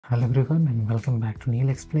Hello everyone and welcome back to Neil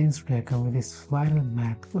Explains. Today I come with this viral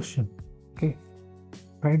math question. Okay,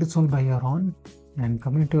 try to solve by your own and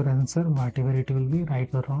comment your answer, whatever it will be, right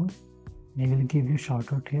or wrong. I will give you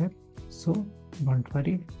shout out here, so don't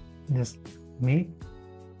worry, just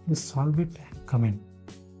solve it and comment.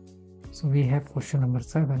 So we have question number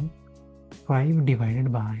 7, 5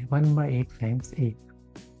 divided by 1 by 8 times 8.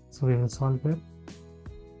 So we will solve it.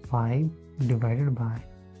 5 divided by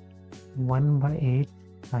 1 by 8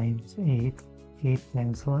 times 8, 8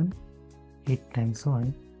 times 1, 8 times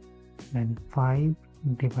 1, and 5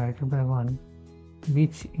 divided by 1,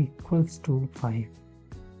 which equals to 5.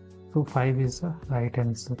 So 5 is the right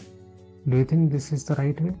answer. Do you think this is the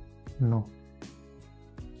right way? No.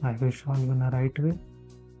 I will solve in a right way.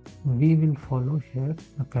 We will follow here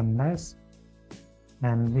a PEMDAS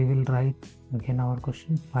and we will write again our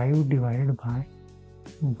question. 5 divided by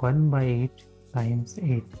 1 by 8 times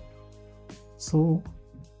 8. So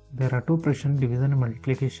there are two operations, division and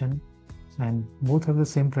multiplication, and both have the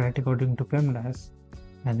same priority according to PEMDAS,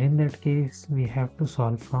 and in that case we have to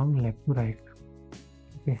solve from left to right.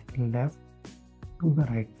 Okay, left to the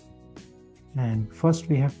right. And first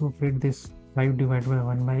we have to fit this 5 divided by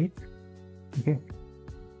 1 by 8. Okay,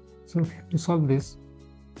 so we have to solve this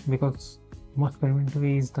because most convenient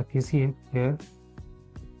way is the KCF here.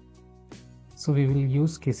 So we will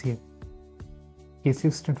use KCF.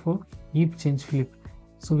 KCF stands for keep, change, flip.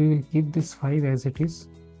 So we will keep this 5 as it is,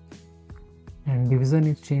 and division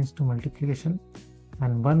is changed to multiplication,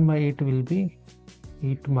 and 1 by 8 will be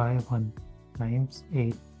 8 by 1 times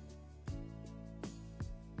 8.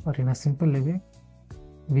 Or in a simple way,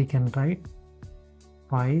 we can write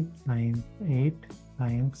 5 times 8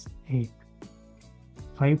 times 8.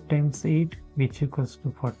 5 times 8 which equals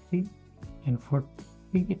to 40, and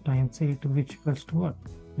 40 times 8 which equals to what?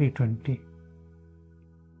 320.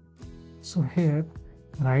 So here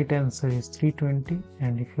right answer is 320,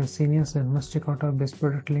 and if you're seniors then must check out our best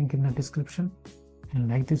product link in the description, and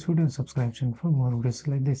like this video and subscribe channel for more videos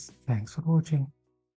like this. Thanks for watching.